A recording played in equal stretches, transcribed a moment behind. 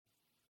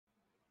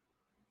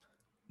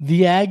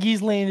The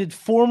Aggies landed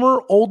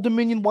former Old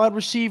Dominion wide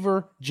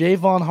receiver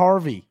Javon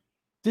Harvey.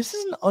 This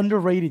is an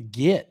underrated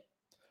get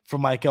for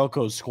Mike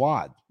Elko's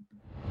squad.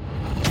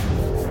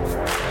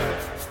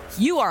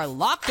 You are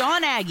Locked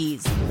On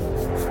Aggies,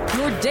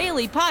 your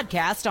daily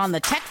podcast on the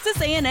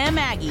Texas A&M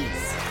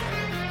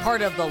Aggies.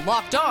 Part of the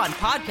Locked On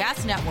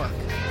Podcast Network,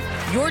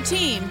 your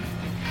team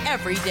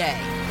every day.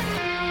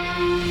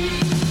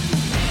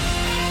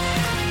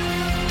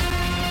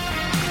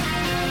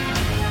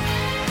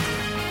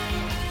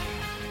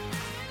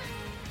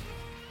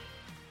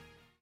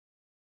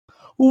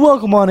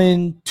 Welcome on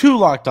in to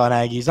Locked On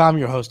Aggies. I'm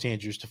your host,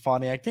 Andrew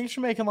Stefaniak. Thanks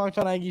for making Locked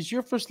On Aggies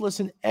your first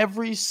listen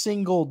every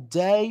single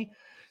day.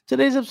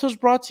 Today's episode is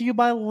brought to you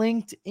by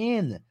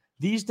LinkedIn.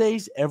 These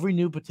days, every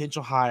new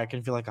potential hire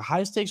can feel like a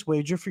high-stakes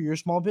wager for your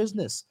small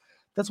business.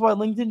 That's why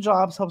LinkedIn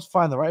Jobs helps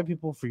find the right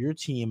people for your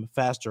team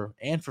faster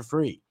and for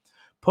free.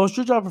 Post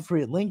your job for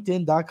free at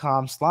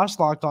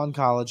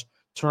linkedin.com/lockedoncollege.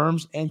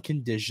 Terms and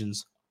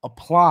conditions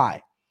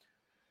apply.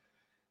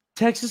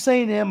 Texas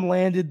A&M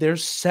landed their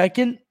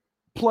second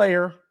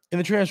player in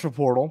the transfer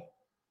portal.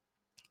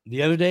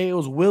 The other day, it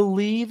was Will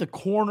Lee, the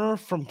corner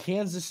from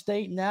Kansas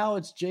State. Now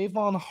it's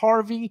Javon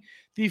Harvey,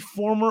 the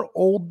former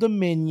Old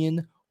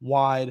Dominion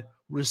wide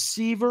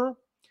receiver.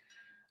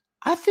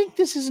 I think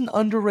this is an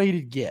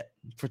underrated get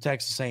for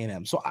Texas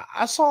A&M. So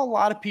I saw a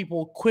lot of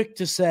people quick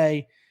to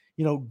say,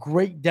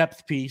 great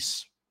depth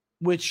piece,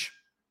 which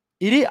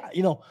it is.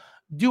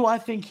 Do I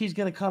think he's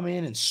going to come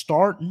in and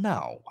start?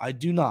 No, I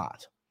do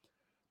not.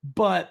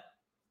 But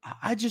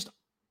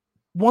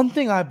one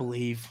thing I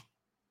believe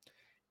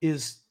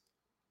is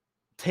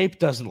tape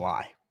doesn't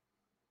lie.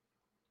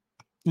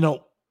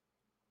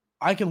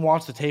 I can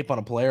watch the tape on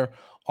a player.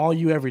 All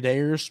you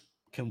everydayers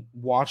can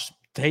watch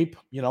tape,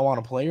 on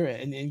a player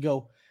and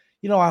go,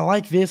 I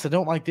like this. I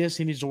don't like this.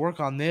 He needs to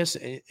work on this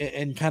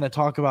and kind of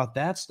talk about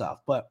that stuff.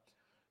 But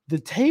the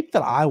tape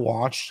that I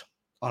watched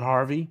on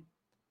Harvey,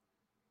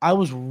 I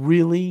was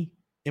really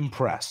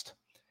impressed.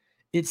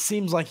 It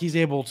seems like he's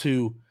able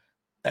to,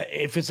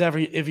 if he's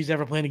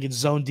ever playing against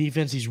zone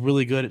defense, he's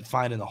really good at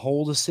finding a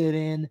hole to sit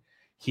in.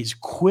 He's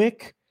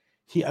quick.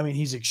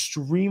 He's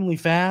extremely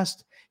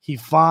fast. He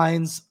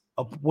finds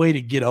a way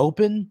to get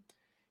open.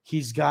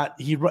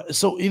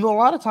 So a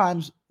lot of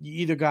times you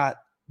either got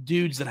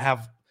dudes that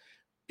have,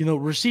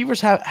 receivers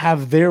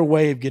have their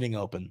way of getting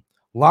open.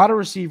 A lot of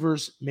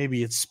receivers,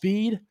 maybe it's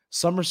speed.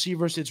 Some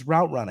receivers, it's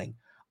route running.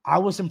 I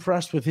was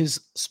impressed with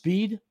his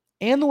speed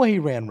and the way he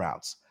ran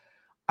routes.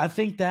 I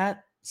think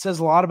that says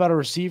a lot about a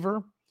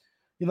receiver.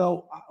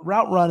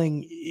 Route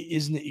running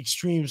is an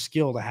extreme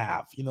skill to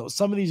have.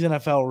 Some of these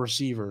NFL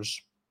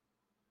receivers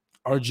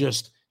are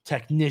just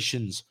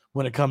technicians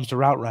when it comes to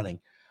route running.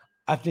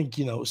 I think,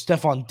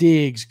 Stephon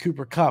Diggs,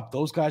 Cooper Kupp,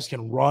 those guys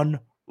can run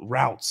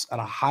routes at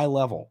a high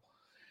level.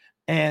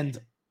 And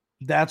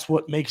that's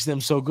what makes them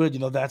so good.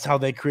 That's how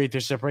they create their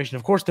separation.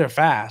 Of course, they're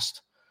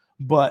fast,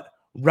 but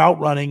route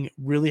running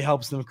really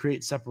helps them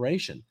create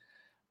separation.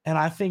 And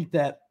I think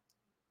that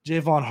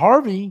Javon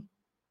Harvey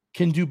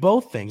can do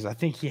both things. I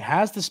think he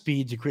has the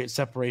speed to create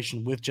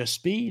separation with just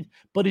speed,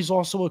 but he's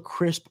also a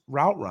crisp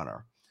route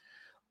runner.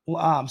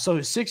 So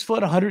he's 6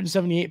 foot,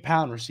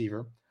 178-pound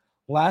receiver.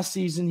 Last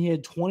season, he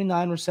had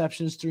 29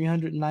 receptions,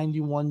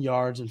 391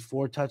 yards, and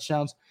 4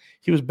 touchdowns.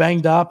 He was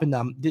banged up and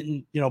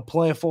didn't,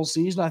 play a full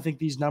season. I think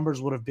these numbers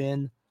would have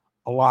been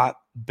a lot,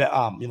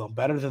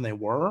 better than they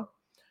were.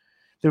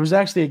 There was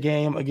actually a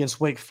game against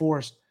Wake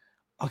Forest.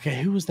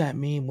 Okay, who was that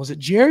meme? Was it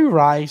Jerry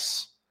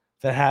Rice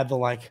that had the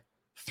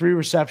 3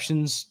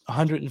 receptions,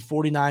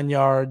 149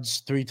 yards,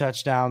 3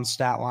 touchdowns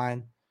stat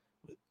line?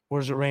 Or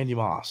is it Randy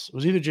Moss? It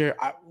was either Jerry.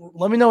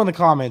 Let me know in the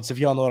comments if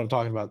y'all know what I'm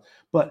talking about.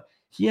 But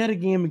he had a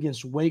game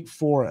against Wake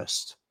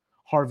Forest.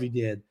 Harvey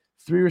did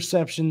 3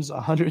 receptions,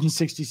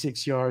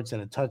 166 yards,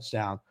 and a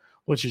touchdown,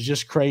 which is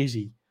just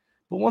crazy.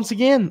 But once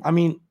again, at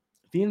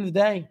the end of the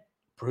day,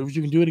 proves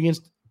you can do it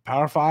against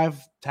Power 5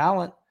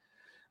 talent.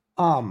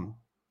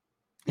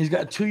 He's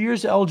got 2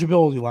 years of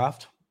eligibility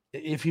left.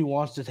 If he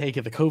wants to take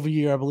it, the COVID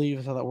year, I believe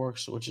is how that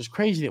works, which is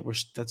crazy that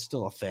that's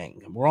still a thing.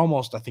 We're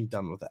almost, I think,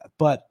 done with that.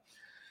 But,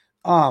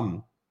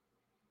 I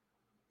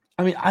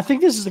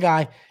think this is a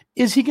guy.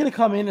 Is he going to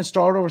come in and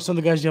start over some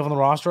of the guys you have on the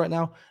roster right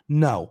now?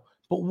 No.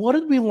 But what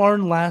did we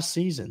learn last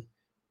season?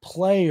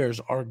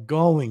 Players are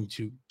going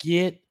to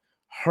get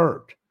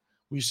hurt.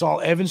 We saw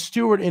Evan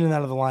Stewart in and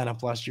out of the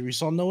lineup last year. We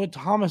saw Noah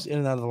Thomas in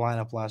and out of the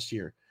lineup last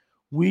year.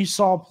 We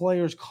saw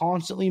players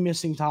constantly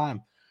missing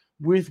time.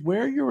 With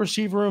where your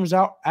receiver room's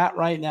out at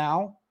right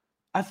now,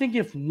 I think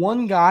if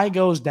one guy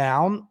goes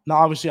down, now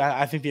obviously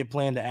I think they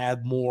plan to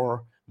add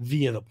more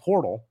via the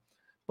portal,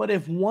 but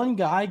if one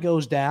guy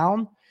goes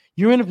down,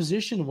 you're in a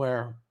position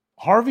where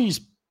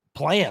Harvey's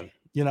playing,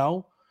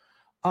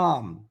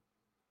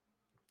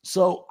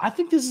 So I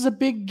think this is a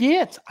big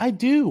get. I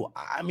do.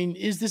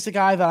 Is this a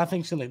guy that I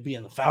think is going to be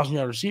a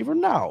 1,000-yard receiver?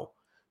 No.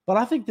 But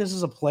I think this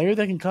is a player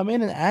that can come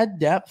in and add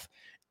depth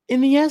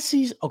in the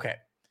SEC. Okay.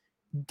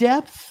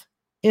 Depth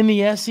in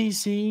the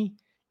SEC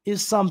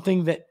is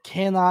something that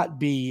cannot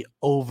be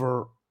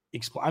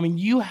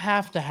you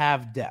have to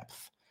have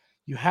depth.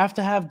 You have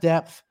to have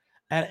depth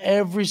at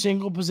every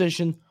single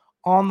position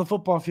on the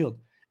football field,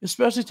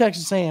 especially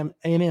Texas A&M.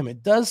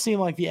 It does seem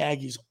like the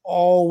Aggies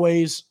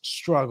always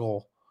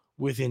struggle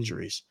with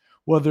injuries,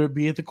 whether it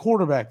be at the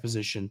quarterback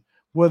position,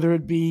 whether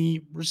it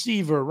be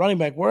receiver, running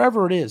back,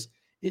 wherever it is.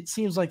 It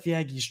seems like the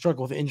Aggies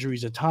struggle with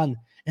injuries a ton,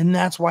 and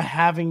that's why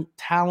having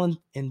talent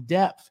and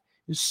depth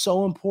is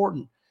so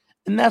important.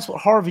 And that's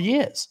what Harvey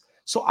is.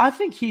 So I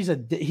think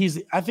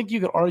I think you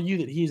could argue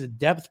that he's a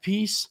depth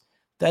piece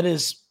that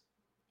is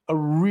a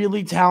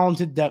really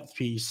talented depth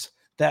piece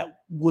that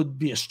would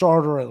be a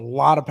starter at a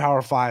lot of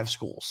Power 5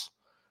 schools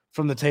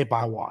from the tape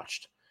I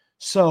watched.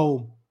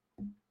 So,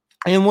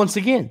 and once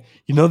again,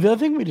 the other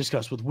thing we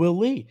discussed with Will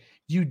Lee,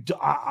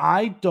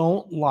 I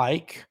don't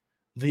like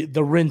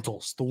the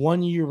rentals, the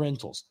 1-year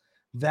rentals.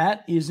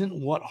 That isn't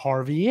what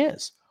Harvey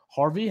is.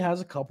 Harvey has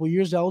a couple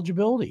years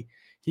eligibility.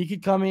 He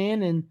could come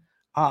in and,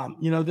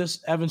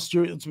 this Evan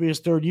Stewart, it's be his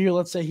third year.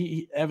 Let's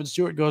say Evan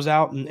Stewart goes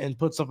out and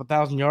puts up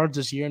 1,000 yards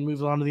this year and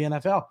moves on to the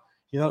NFL.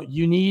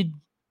 You need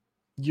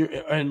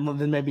and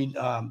then maybe,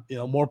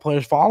 more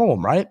players follow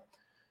him, right?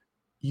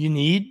 You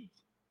need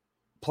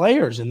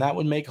players, and that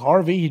would make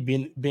Harvey. He'd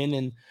been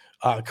in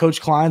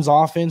Coach Klein's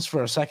offense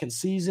for a second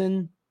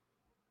season.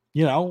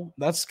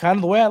 That's kind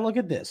of the way I look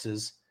at this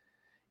is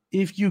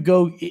if you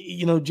go,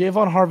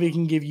 Javon Harvey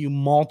can give you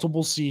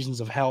multiple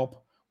seasons of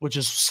help, which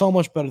is so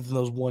much better than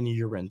those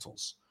 1-year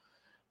rentals.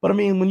 But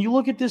when you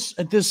look at this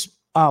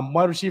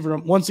wide receiver,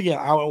 once again,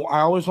 I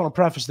always want to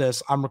preface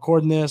this. I'm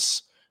recording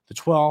this the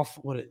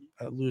 12th.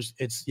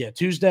 It's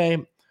Tuesday,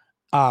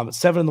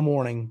 7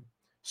 a.m.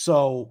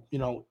 So,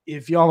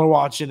 if y'all are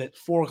watching at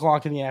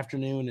 4:00 in the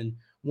afternoon and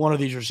one of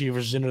these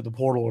receivers is into the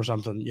portal or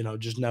something,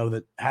 just know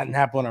that hadn't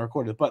happened when I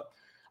recorded it. But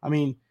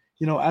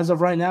as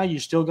of right now, you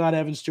still got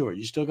Evan Stewart,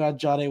 you still got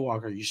Jade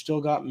Walker, you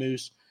still got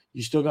Moose,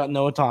 you still got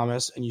Noah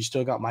Thomas, and you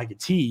still got Micah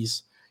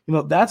Tease.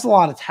 That's a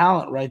lot of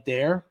talent right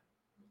there.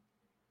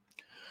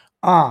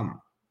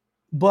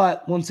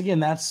 But once again,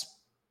 that's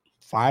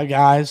 5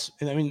 guys.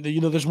 And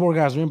there's more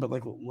guys in, but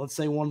let's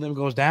say one of them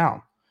goes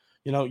down.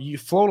 You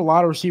float a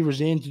lot of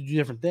receivers in to do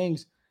different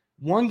things.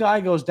 One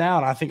guy goes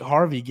down. I think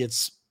Harvey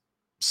gets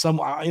some,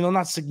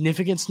 not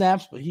significant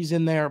snaps, but he's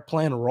in there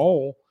playing a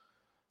role.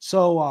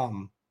 So,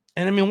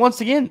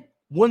 once again,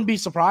 wouldn't be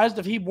surprised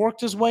if he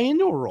worked his way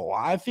into a role.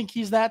 I think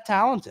he's that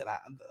talented.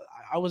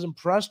 I was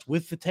impressed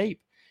with the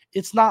tape.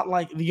 It's not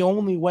like the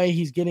only way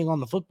he's getting on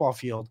the football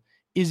field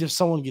is if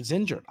someone gets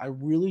injured. I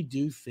really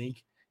do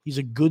think he's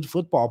a good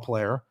football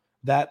player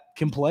that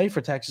can play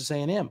for Texas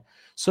A&M.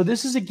 So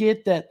this is a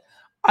get that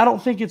I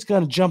don't think it's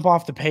going to jump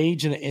off the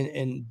page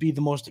and be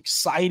the most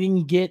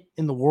exciting get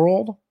in the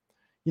world.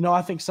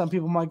 I think some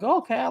people might go,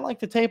 okay, I like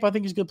the tape. I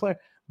think he's a good player.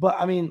 But,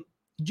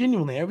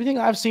 genuinely, everything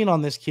I've seen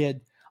on this kid,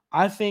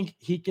 I think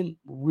he can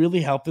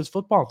really help this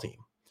football team.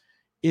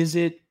 Is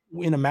it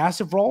in a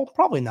massive role?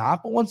 Probably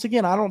not. But once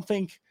again, I don't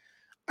think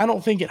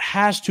it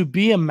has to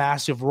be a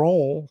massive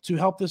role to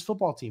help this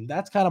football team.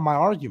 That's kind of my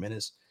argument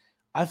is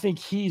I think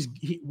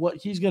what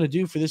he's going to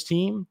do for this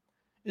team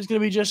is going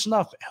to be just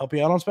enough to help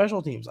you out on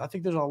special teams. I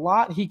think there's a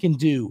lot he can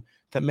do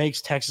that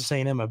makes Texas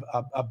A&M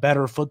a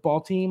better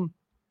football team.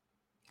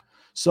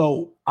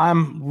 So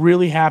I'm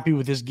really happy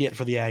with this get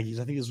for the Aggies.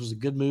 I think this was a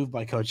good move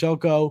by Coach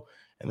Elko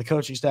and the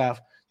coaching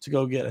staff to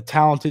go get a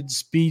talented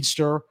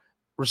speedster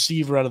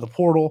receiver out of the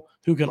portal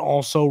who can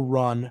also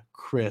run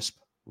crisp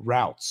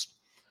routes.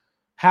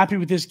 Happy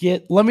with this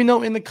get. Let me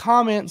know in the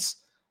comments,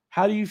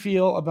 how do you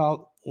feel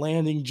about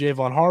landing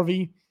Javon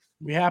Harvey?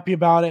 We happy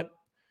about it?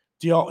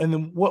 Do y'all, and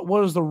then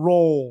what is the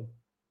role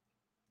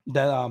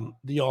that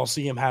do y'all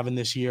see him having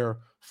this year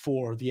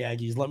for the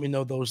Aggies? Let me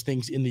know those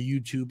things in the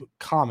YouTube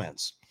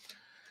comments.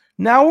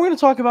 Now we're going to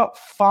talk about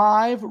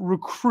 5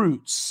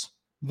 recruits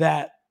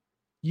that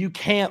you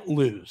can't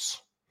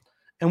lose.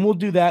 And we'll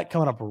do that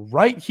coming up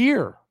right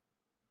here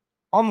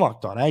on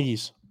Locked On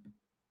Aggies.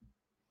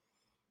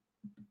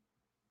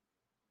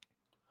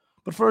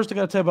 But first, I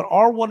got to tell you about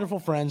our wonderful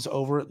friends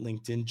over at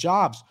LinkedIn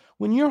Jobs.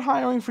 When you're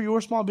hiring for your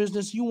small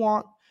business, you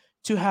want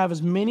to have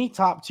as many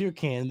top-tier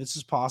candidates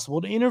as possible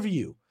to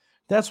interview.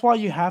 That's why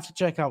you have to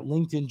check out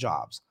LinkedIn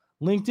Jobs.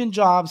 LinkedIn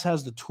Jobs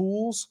has the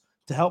tools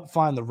to help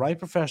find the right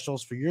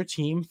professionals for your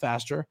team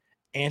faster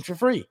and for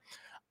free.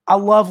 I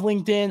love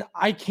LinkedIn.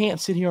 I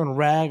can't sit here and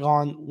rag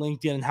on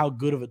LinkedIn and how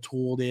good of a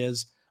tool it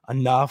is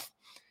enough.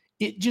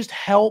 It just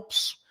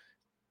helps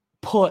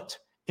put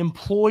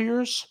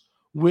employers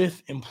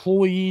with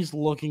employees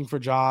looking for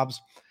jobs,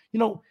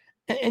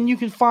 and you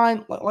can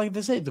find, like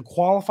they say, the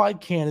qualified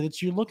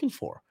candidates you're looking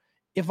for.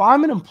 If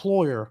I'm an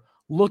employer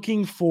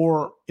looking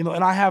for,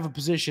 and I have a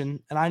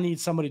position and I need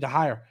somebody to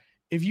hire,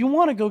 if you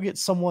want to go get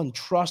someone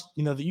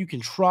that you can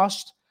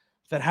trust,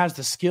 that has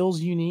the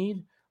skills you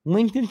need,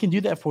 LinkedIn can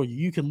do that for you.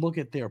 You can look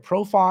at their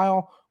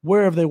profile,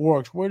 where have they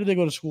worked, where do they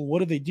go to school, what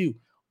do they do?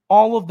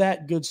 All of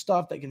that good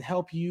stuff that can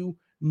help you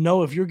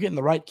know if you're getting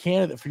the right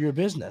candidate for your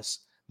business.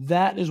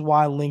 That is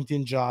why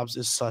LinkedIn Jobs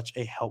is such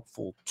a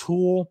helpful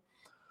tool.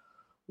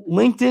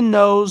 LinkedIn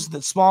knows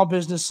that small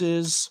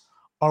businesses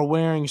are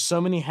wearing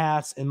so many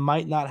hats and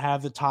might not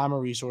have the time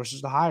or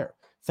resources to hire.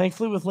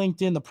 Thankfully, with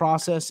LinkedIn, the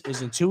process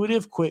is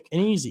intuitive, quick,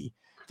 and easy.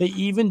 They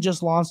even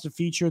just launched a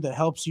feature that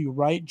helps you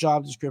write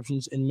job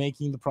descriptions and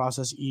making the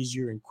process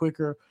easier and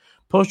quicker.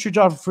 Post your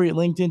job for free at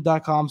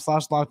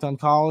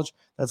linkedin.com/lockedoncollege.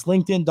 That's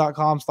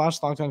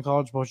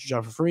linkedin.com/lockedoncollege. Post your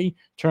job for free.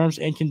 Terms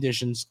and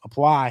conditions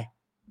apply.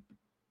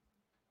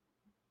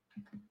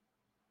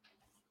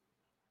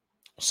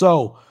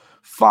 So,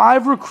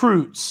 5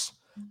 recruits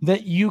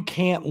that you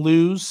can't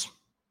lose.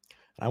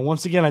 And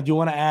once again, I do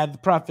want to add the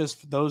preface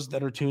for those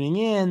that are tuning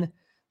in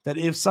that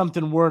if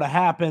something were to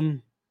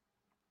happen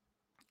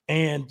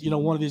and,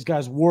 one of these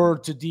guys were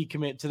to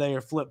decommit today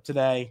or flip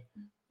today,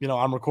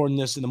 I'm recording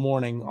this in the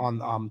morning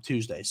on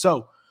Tuesday.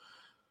 So,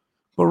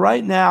 but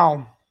right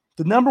now,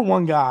 the number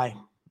one guy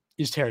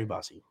is Terry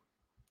Bussey.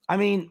 I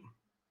mean,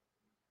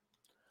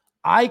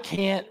 I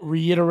can't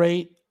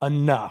reiterate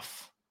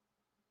enough,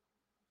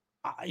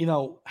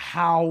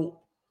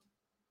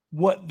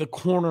 what the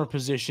corner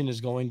position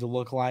is going to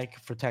look like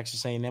for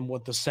Texas A&M,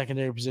 what the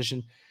secondary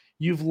position.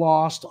 You've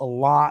lost a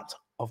lot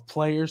of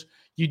players.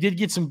 You did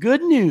get some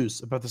good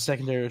news about the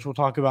secondary, which we'll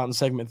talk about in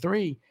segment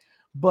 3,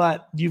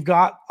 but you've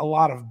got a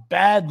lot of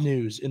bad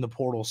news in the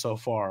portal so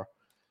far.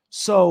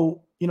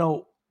 So,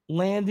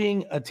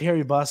 landing a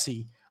Terry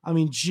Bussey,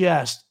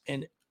 just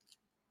an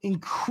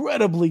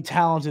incredibly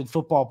talented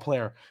football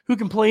player who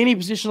can play any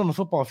position on the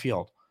football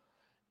field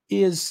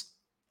is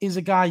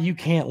a guy you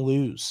can't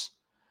lose.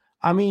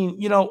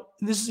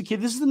 This is a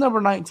kid. This is the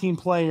number 19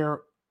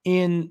 player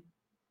in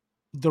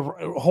the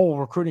whole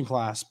recruiting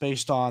class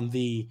based on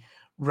the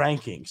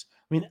rankings.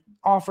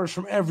 Offers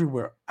from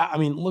everywhere.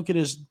 Look at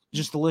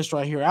just the list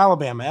right here.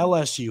 Alabama,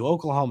 LSU,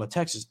 Oklahoma,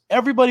 Texas.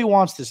 Everybody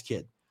wants this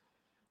kid.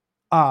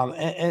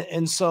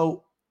 And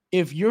so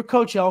if you're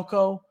Coach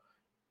Elko,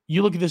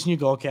 you look at this and you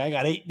go, okay, I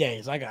got 8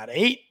 days. I got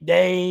 8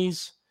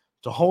 days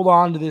to hold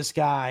on to this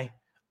guy.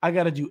 I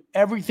got to do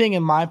everything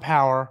in my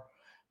power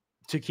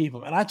to keep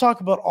him. And I talk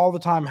about all the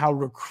time how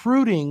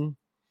recruiting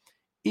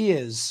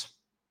is,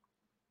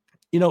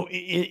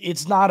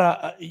 it's not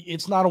a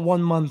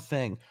 1 month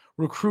thing.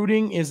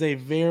 Recruiting is a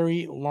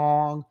very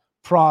long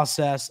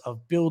process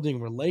of building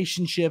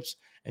relationships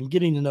and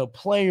getting to know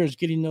players,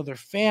 getting to know their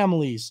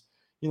families.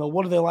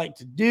 What do they like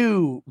to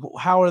do?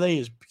 How are they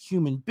as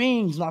human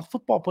beings, not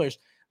football players?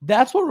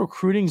 That's what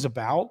recruiting is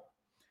about.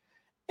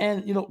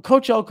 And,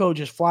 Coach Elko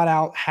just flat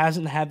out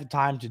hasn't had the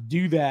time to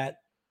do that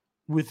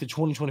with the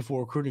 2024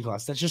 recruiting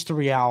class. That's just the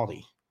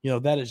reality.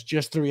 That is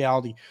just the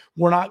reality.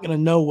 We're not going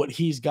to know what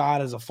he's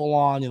got as a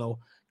full-on,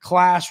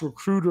 class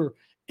recruiter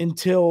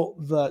until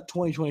the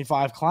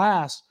 2025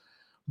 class.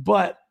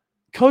 But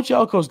Coach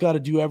Elko's got to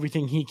do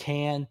everything he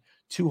can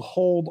to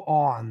hold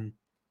on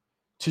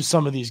to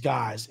some of these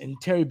guys. And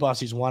Terry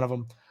Bussey's one of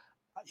them.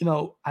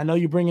 I know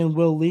you bring in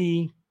Will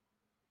Lee.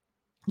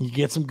 You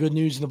get some good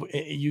news.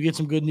 You get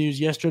some good news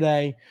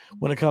yesterday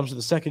when it comes to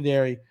the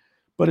secondary.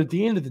 But at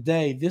the end of the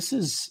day, this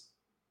is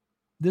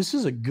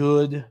a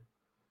good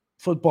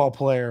football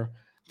player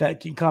that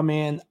can come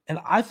in, and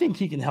I think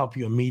he can help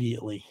you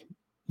immediately.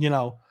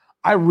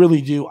 I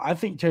really do. I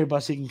think Terry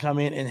Bussey can come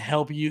in and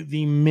help you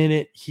the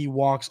minute he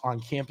walks on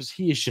campus.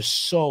 He is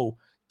just so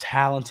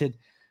talented.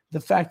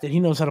 The fact that he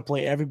knows how to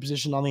play every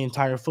position on the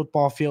entire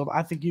football field,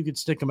 I think you could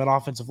stick him at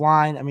offensive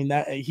line.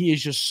 That he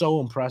is just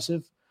so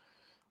impressive.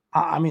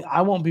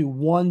 I won't be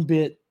one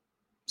bit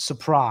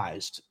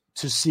surprised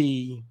to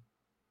see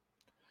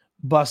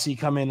Bussey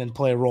come in and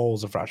play a role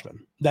as a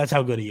freshman. That's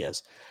how good he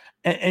is.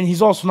 And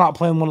he's also not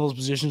playing one of those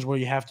positions where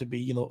you have to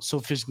be, so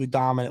physically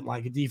dominant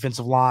like a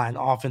defensive line,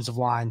 offensive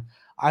line.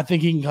 I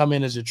think he can come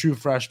in as a true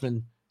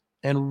freshman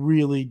and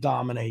really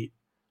dominate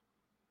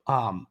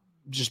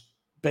just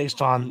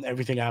based on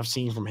everything I've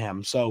seen from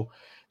him. So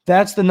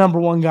that's the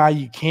number one guy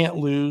you can't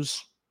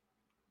lose.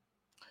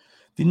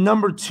 The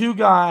number 2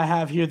 guy I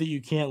have here that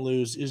you can't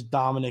lose is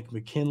Dominic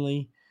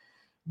McKinley.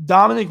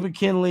 Dominic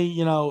McKinley,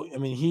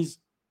 he's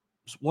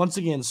once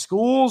again,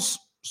 schools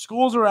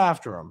are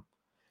after him.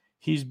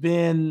 He's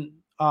been,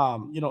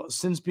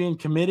 since being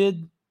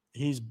committed,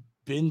 he's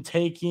been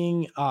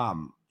taking,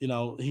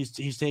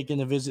 he's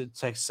taken a visit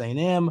to Texas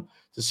A&M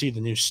to see the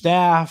new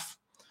staff,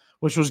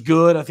 which was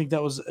good. I think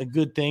that was a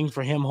good thing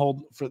for him,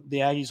 for the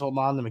Aggies holding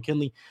on to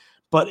McKinley.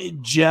 But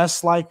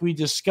just like we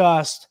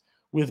discussed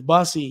with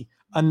Bussey,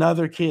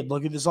 another kid,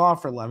 look at this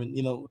offer.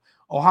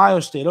 Ohio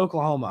State,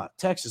 Oklahoma,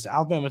 Texas,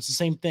 Alabama, it's the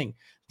same thing.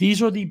 These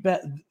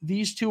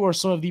 2 are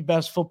some of the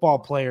best football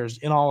players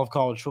in all of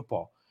college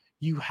football.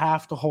 You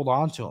have to hold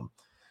on to them.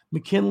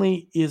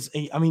 McKinley is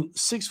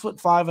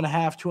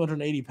 6'5.5",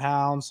 280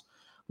 pounds.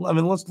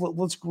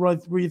 Let's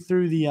read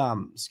through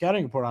the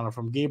scouting report on him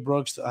from Gabe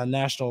Brooks, a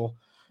national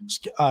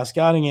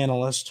scouting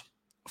analyst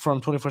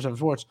from 24/7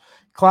 Sports.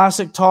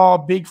 Classic, tall,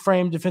 big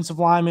frame defensive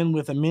lineman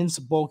with immense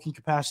bulking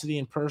capacity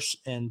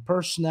and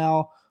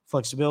personnel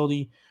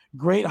flexibility.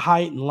 Great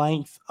height and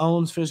length.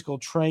 Owns physical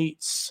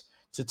traits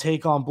to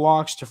take on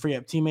blocks to free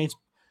up teammates,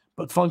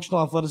 but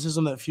functional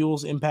athleticism that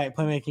fuels impact,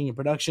 playmaking, and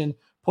production.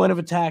 Point of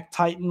attack,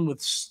 Titan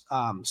with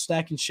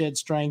stack and shed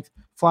strength,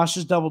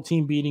 flashes double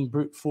team beating,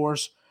 brute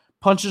force,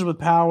 punches with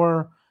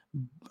power,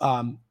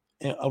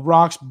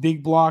 rocks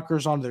big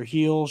blockers on their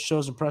heels,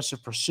 shows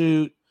impressive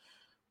pursuit,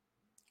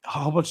 a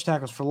whole bunch of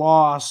tackles for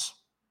loss.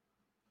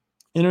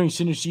 Entering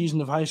senior season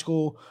of high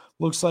school,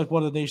 looks like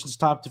one of the nation's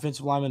top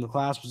defensive linemen in the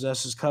class,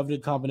 possesses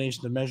coveted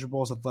combination of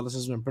measurables,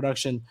 athleticism, and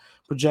production,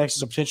 projects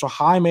as a potential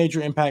high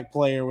major impact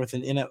player with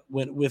an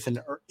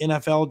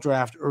NFL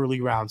draft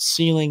early round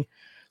ceiling.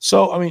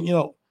 So, I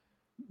mean,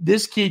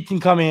 this kid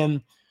can come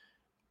in.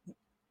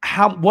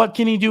 What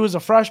can he do as a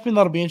freshman?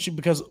 That'll be interesting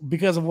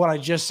because of what I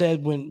just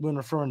said when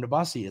referring to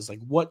Bussy is like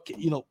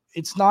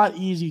it's not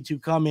easy to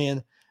come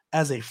in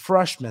as a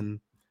freshman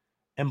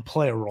and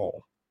play a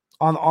role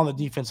on the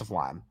defensive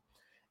line.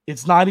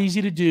 It's not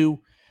easy to do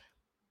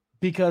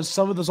because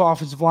some of those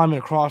offensive linemen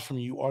across from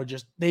you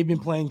they've been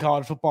playing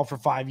college football for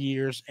 5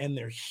 years and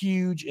they're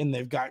huge and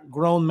they've got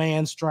grown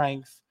man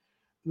strength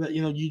that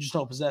you just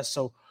don't possess.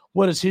 So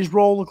what does his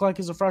role look like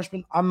as a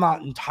freshman? I'm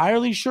not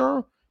entirely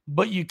sure,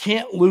 but you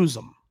can't lose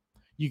him.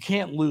 You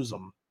can't lose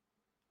him.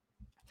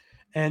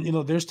 And,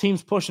 there's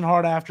teams pushing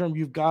hard after him.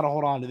 You've got to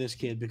hold on to this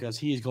kid because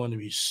he is going to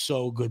be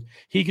so good.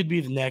 He could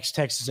be the next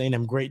Texas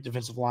A&M great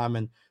defensive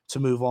lineman to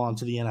move on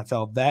to the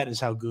NFL. That is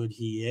how good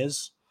he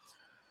is.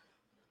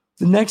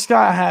 The next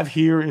guy I have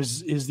here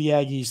is the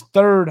Aggies'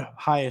 third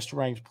highest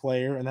ranked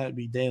player, and that would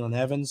be Dalen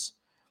Evans.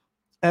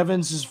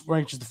 Evans is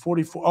ranked as the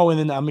 44th. Oh,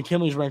 and then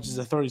McKinley's ranked as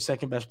the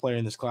 32nd best player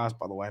in this class,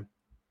 by the way.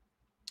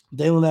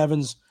 Dalen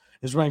Evans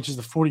is ranked as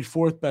the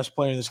 44th best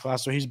player in this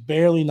class, so he's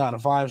barely not a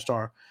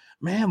 5-star.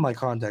 Man, my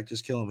contact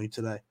is killing me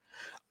today.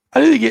 I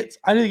need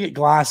to get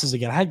glasses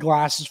again. I had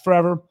glasses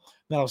forever.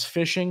 Then I was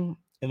fishing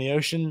in the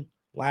ocean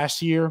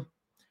last year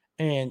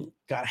and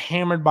got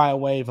hammered by a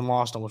wave and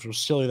lost them, which was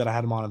silly that I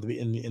had them on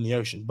in the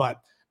ocean.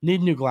 But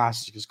need new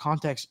glasses because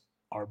contacts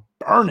are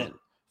burning,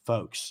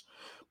 folks.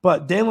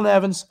 But Dalen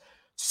Evans,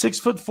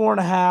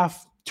 6'4.5",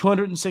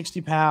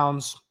 260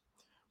 pounds,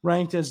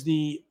 ranked as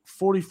the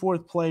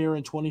 44th player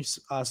in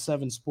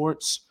 27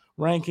 sports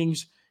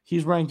rankings.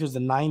 He's ranked as the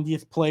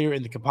 90th player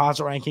in the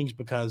composite rankings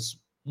because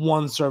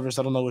one service,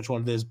 I don't know which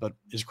one it is, but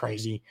is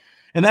crazy.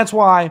 And that's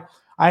why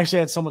I actually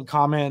had someone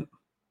comment.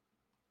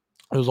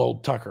 It was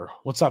old Tucker.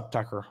 What's up,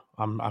 Tucker?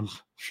 I'm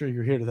sure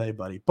you're here today,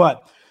 buddy.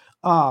 But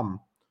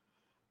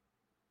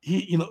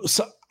he,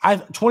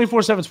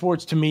 24/7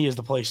 Sports to me is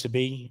the place to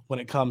be when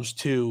it comes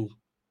to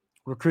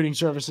recruiting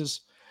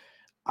services.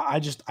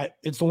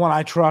 It's the one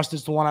I trust.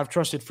 It's the one I've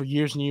trusted for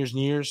years and years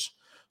and years.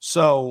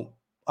 So,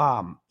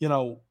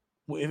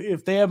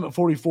 if they have them at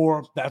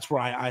 44, that's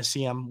where I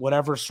see them.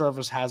 Whatever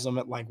service has them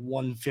at like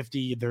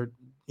 150, they're,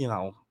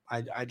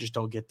 I just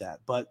don't get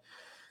that. But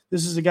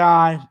this is a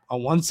guy,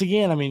 once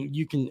again, I mean,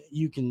 you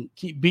can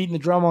keep beating the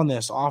drum on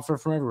this. Offer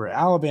from everywhere.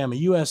 Alabama,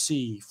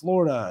 USC,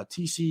 Florida,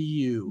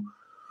 TCU.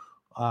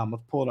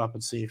 Let's pull it up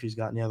and see if he's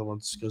got any other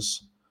ones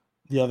because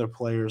the other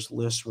players'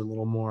 lists were a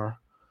little more.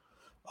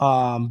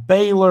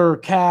 Baylor,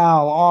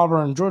 Cal,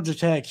 Auburn, Georgia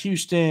Tech,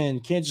 Houston,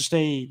 Kansas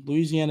State,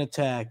 Louisiana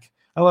Tech,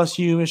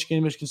 LSU,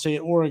 Michigan State,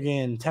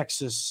 Oregon,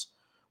 Texas,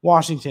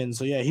 Washington.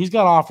 So, yeah, he's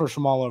got offers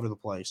from all over the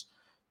place.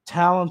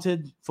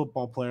 Talented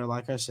football player,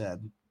 like I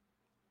said.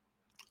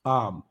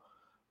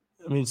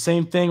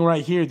 Same thing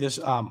right here. This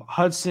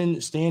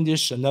Hudson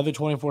Standish, another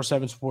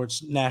 24/7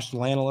 Sports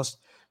national analyst.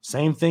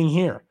 Same thing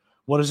here.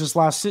 What does this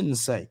last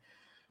sentence say?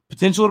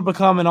 Potential to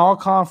become an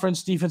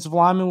all-conference defensive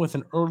lineman with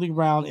an early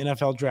round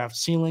NFL draft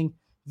ceiling.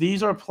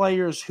 These are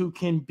players who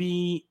can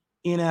be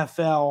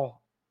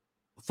NFL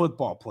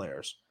football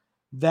players.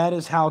 That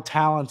is how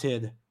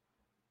talented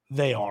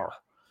they are.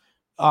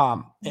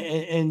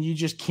 And you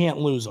just can't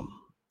lose them.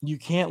 You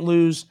can't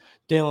lose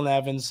Dalen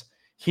Evans.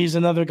 He's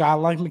another guy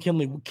like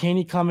McKinley. Can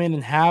he come in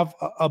and have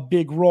a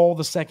big role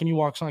the second he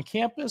walks on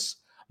campus?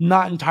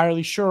 Not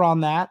entirely sure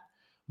on that.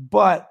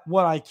 But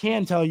what I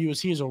can tell you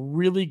is he is a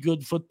really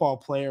good football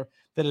player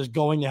that is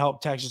going to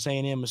help Texas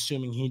A&M,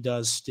 assuming he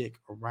does stick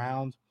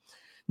around.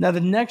 Now, the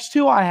next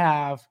two I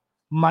have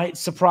might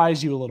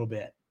surprise you a little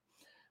bit.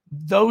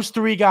 Those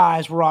three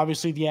guys were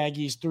obviously the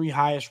Aggies' three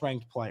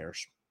highest-ranked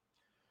players.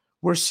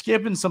 We're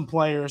skipping some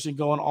players and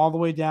going all the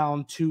way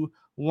down to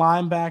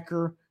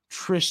linebacker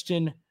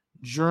Tristan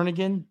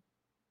Jernigan.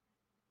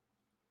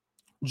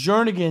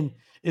 Jernigan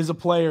is a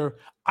player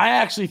 – I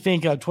actually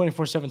think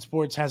 24/7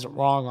 Sports has it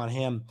wrong on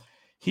him.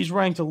 He's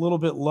ranked a little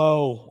bit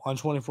low on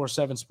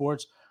 24/7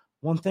 Sports.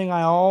 One thing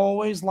I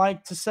always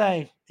like to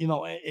say,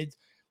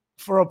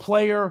 for a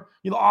player,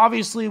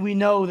 obviously we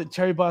know that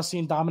Terry Bussey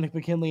and Dominic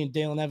McKinley and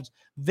Dalen Evans,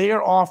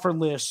 their offer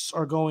lists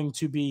are going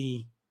to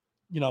be,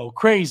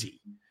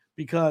 crazy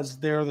because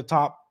they're the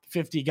top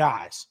 50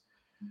 guys.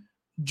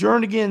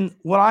 Jernigan,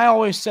 what I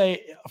always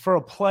say for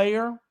a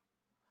player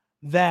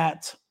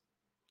that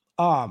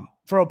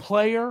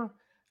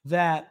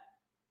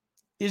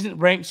isn't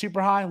ranked super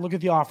high, look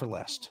at the offer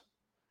list.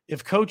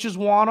 If coaches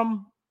want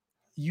him,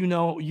 you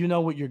know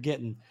what you're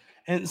getting.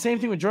 And same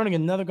thing with Jernigan,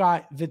 another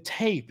guy, the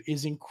tape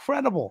is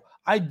incredible.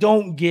 I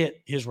don't get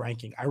his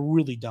ranking. I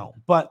really don't.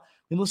 But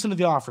listen to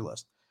the offer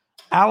list.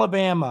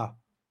 Alabama,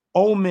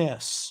 Ole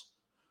Miss,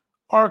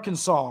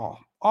 Arkansas,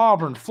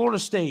 Auburn, Florida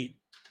State,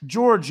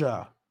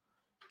 Georgia,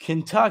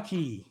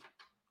 Kentucky,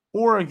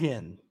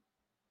 Oregon.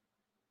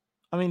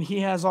 I mean, he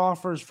has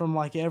offers from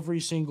like every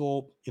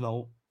single,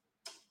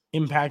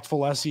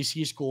 impactful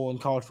SEC school in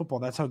college football.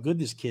 That's how good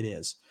this kid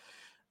is.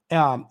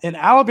 And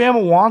Alabama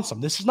wants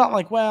him. This is not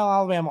like,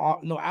 well,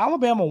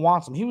 Alabama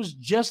wants him. He was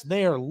just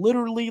there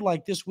literally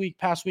like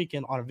past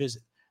weekend on a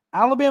visit.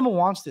 Alabama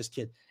wants this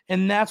kid,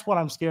 and that's what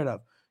I'm scared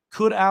of.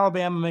 Could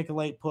Alabama make a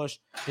late push?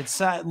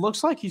 It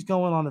looks like he's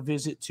going on a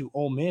visit to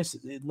Ole Miss.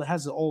 It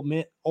has the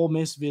Ole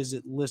Miss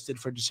visit listed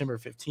for December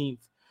 15th.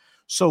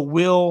 So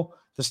will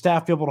the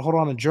staff be able to hold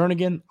on to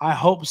Jernigan? I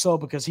hope so,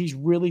 because he's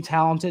really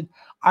talented.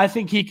 I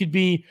think he could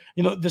be,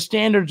 the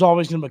standard's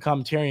always going to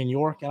become Terrion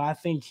York, and I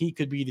think he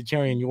could be the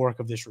Terrion York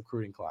of this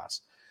recruiting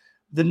class.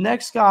 The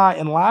next guy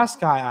and last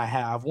guy I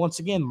have, once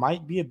again,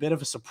 might be a bit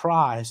of a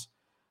surprise,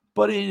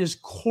 but it is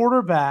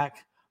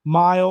quarterback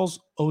Miles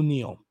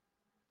O'Neal.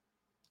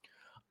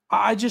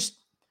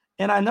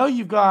 And I know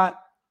you've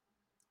got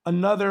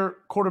another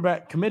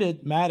quarterback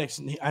committed, Maddox,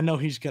 and I know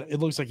it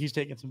looks like he's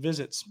taking some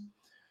visits.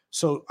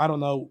 So I don't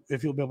know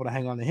if you'll be able to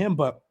hang on to him,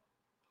 but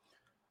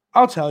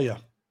I'll tell you,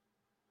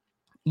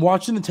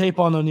 watching the tape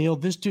on O'Neal,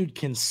 this dude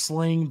can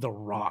sling the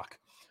rock.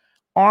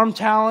 Arm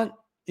talent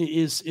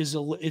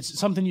it's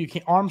something you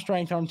can't. Arm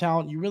strength, arm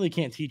talent, you really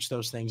can't teach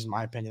those things, in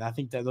my opinion. I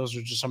think that those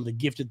are just some of the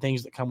gifted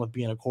things that come with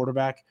being a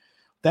quarterback.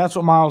 That's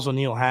what Miles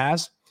O'Neal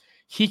has.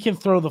 He can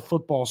throw the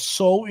football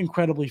so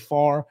incredibly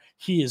far.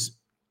 He is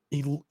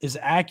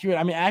accurate.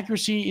 I mean,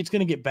 accuracy, it's going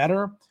to get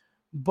better,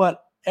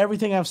 but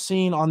everything I've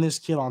seen on this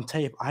kid on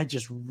tape, I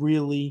just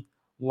really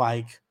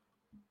like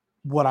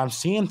what I'm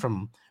seeing from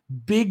him.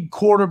 Big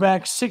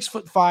quarterback,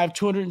 6'5",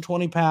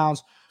 220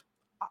 pounds.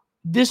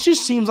 This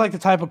just seems like the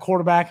type of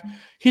quarterback.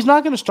 He's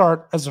not going to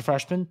start as a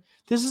freshman.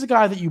 This is a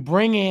guy that you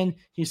bring in.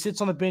 He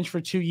sits on the bench for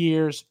 2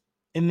 years,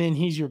 and then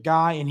he's your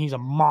guy, and he's a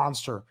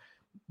monster.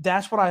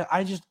 That's what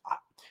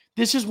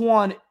this is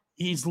one.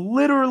 He's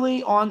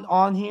literally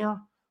on here,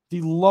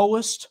 the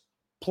lowest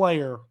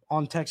player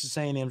on Texas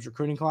A&M's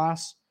recruiting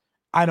class.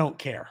 I don't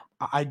care.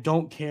 I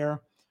don't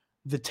care.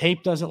 The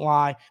tape doesn't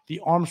lie.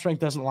 The arm strength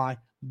doesn't lie.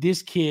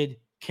 This kid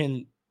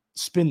can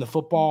spin the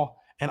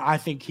football, and I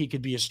think he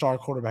could be a star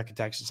quarterback at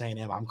Texas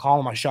A&M. I'm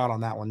calling my shot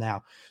on that one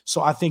now.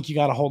 So I think you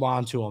got to hold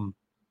on to him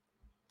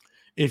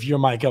if you're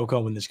Mike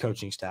Elko and this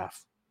coaching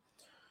staff.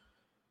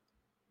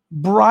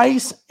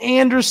 Bryce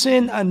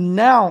Anderson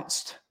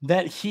announced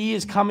that he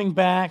is coming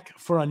back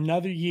for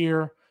another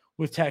year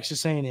with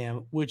Texas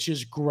A&M, which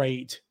is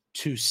great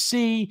to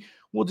see.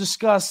 We'll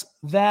discuss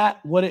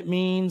that, what it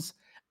means,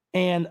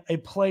 and a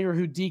player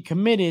who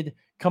decommitted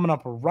coming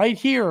up right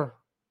here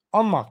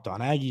on Locked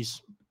On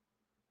Aggies.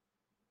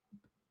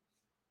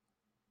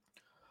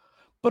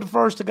 But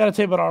first, I got to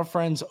tell you about our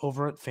friends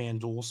over at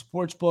FanDuel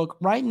Sportsbook.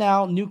 Right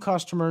now, new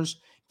customers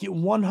get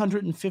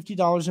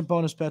 $150 in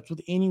bonus bets with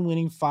any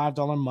winning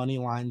 $5 money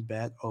line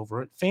bet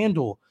over at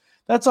FanDuel.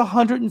 That's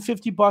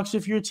 $150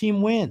 if your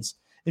team wins.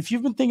 If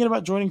you've been thinking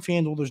about joining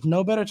FanDuel, there's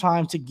no better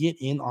time to get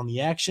in on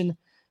the action.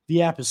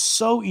 The app is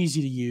so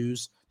easy to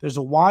use. There's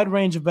a wide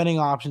range of betting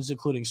options,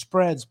 including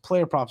spreads,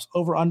 player props,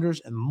 over-unders,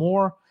 and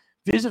more.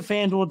 Visit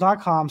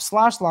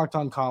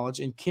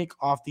FanDuel.com/LockedOnCollege and kick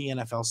off the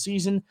NFL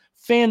season.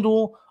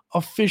 FanDuel,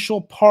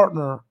 official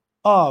partner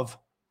of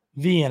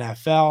the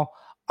NFL.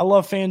 I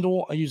love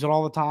FanDuel. I use it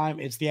all the time.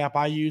 It's the app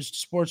I use to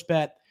sports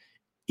bet.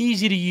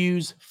 Easy to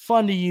use,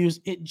 fun to use.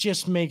 It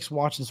just makes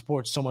watching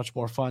sports so much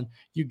more fun.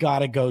 You got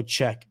to go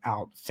check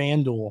out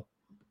FanDuel.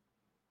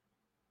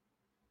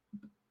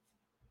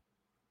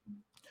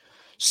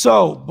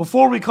 So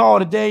before we call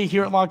it a day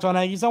here at Locked On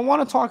Aggies, I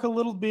want to talk a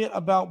little bit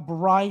about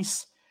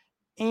Bryce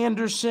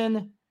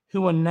Anderson,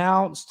 who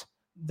announced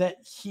that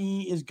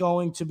he is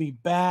going to be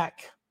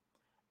back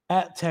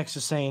at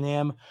Texas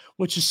A&M,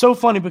 which is so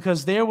funny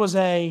because there was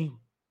a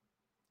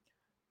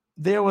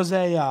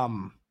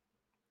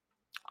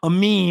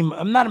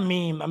meme. Not a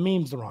meme. A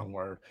meme's the wrong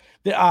word.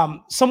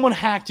 Someone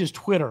hacked his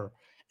Twitter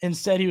and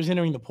said he was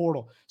entering the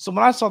portal. So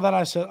when I saw that,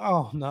 I said,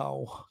 "Oh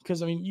no,"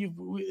 because I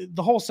mean,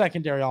 the whole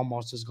secondary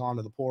almost has gone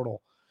to the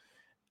portal,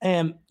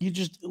 and you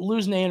just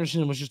losing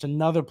Anderson was just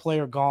another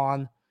player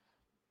gone.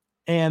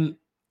 And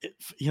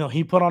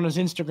he put on his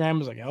Instagram,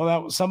 was like, "Oh,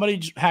 that was somebody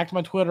just hacked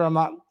my Twitter. I'm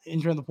not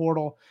entering the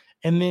portal."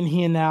 And then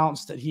he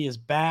announced that he is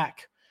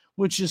back,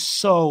 which is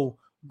so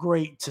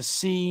great to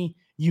see.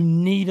 You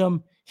need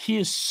him. He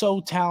is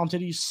so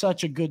talented. He's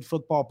such a good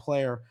football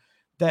player.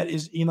 That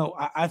is,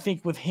 I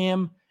think with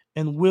him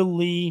and Will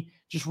Lee,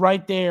 just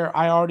right there,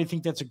 I already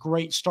think that's a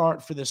great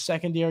start for the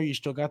secondary. You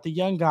still got the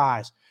young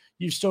guys.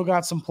 You've still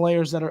got some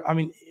players that are,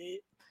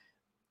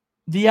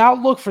 the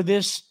outlook for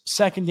this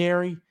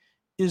secondary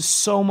is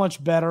so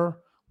much better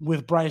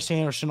with Bryce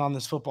Anderson on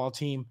this football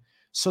team.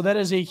 So that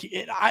is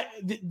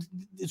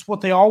it's what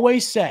they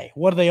always say.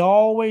 What do they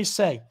always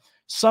say?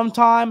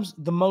 Sometimes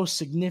the most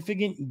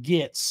significant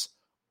gets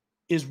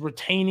is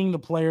retaining the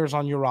players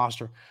on your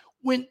roster.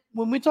 When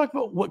we talk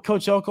about what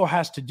Coach Elko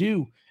has to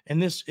do in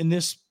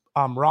this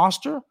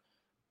roster,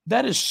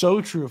 That is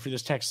so true for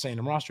this Texas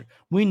A&M roster.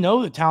 We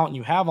know the talent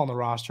you have on the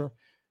roster.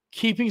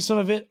 Keeping some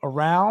of it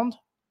around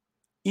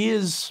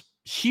is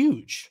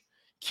huge.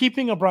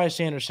 Keeping a Bryce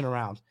Anderson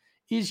around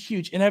is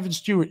huge. And Evan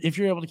Stewart, if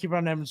you're able to keep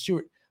around Evan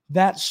Stewart,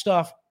 that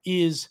stuff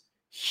is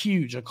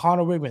huge. A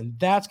Connor Wigman,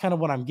 that's kind of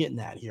what I'm getting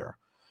at here.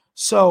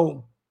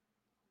 So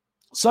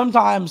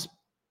sometimes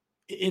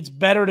it's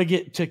better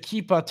to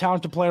keep a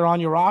talented player on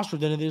your roster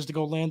than it is to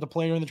go land the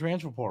player in the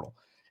transfer portal.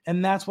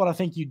 And that's what I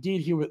think you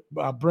did here with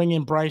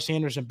bringing Bryce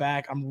Anderson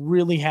back. I'm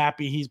really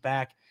happy he's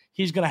back.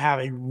 He's going to have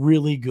a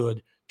really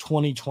good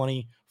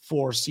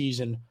 2024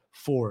 season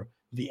for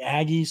the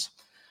Aggies.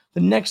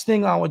 The next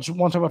thing I want to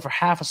talk about for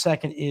half a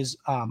second is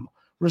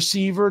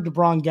receiver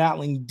DeBron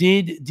Gatling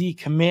did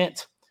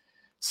decommit.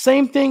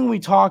 Same thing we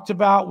talked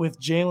about with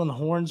Jalen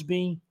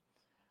Hornsby.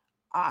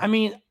 I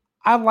mean,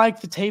 I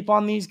like the tape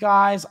on these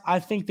guys. I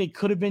think they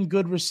could have been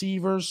good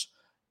receivers.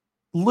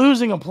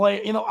 Losing a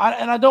player, and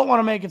I don't want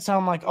to make it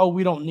sound like, oh,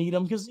 we don't need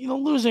him, because,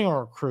 losing a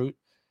recruit,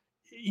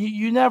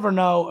 you never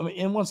know. I mean,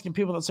 and once again,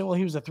 people that say, well,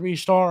 he was a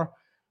 3-star.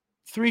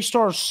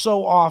 3-stars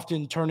so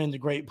often turn into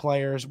great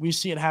players. We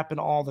see it happen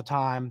all the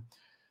time.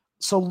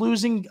 So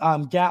losing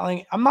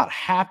Gatling, I'm not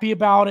happy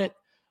about it,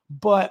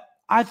 but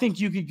I think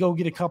you could go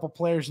get a couple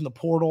players in the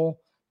portal.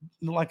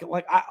 Like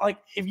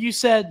if you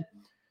said,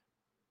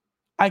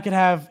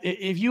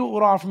 if you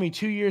would offer me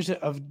 2 years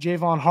of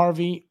Javon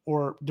Harvey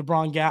or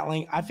DeBron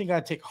Gatling, I think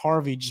I'd take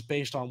Harvey just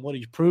based on what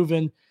he's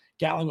proven.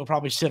 Gatling will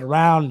probably sit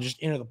around and just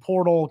enter the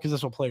portal because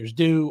that's what players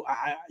do.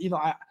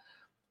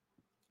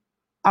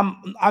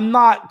 I'm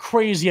not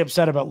crazy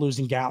upset about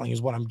losing Gatling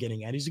is what I'm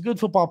getting at. He's a good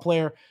football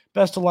player.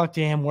 Best of luck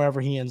to him wherever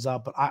he ends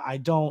up. But I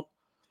don't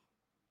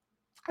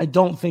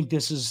think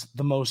this is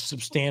the most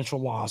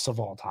substantial loss of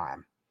all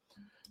time.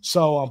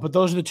 So, but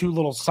those are the two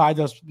little side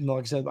notes,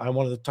 like I said, I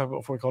wanted to talk about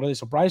before we called it.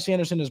 So Bryce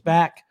Anderson is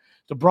back.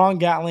 DeBron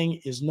Gatling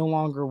is no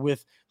longer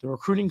with the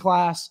recruiting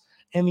class,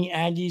 and the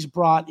Aggies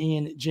brought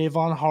in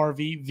Javon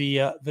Harvey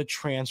via the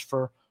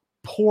transfer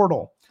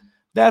portal.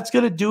 That's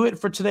going to do it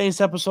for today's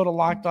episode of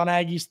Locked On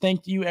Aggies.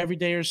 Thank you,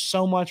 everydayers,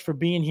 so much for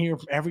being here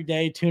every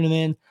day, tuning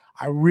in.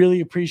 I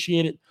really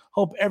appreciate it.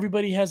 Hope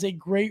everybody has a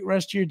great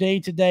rest of your day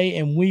today,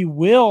 and we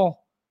will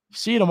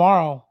see you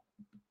tomorrow.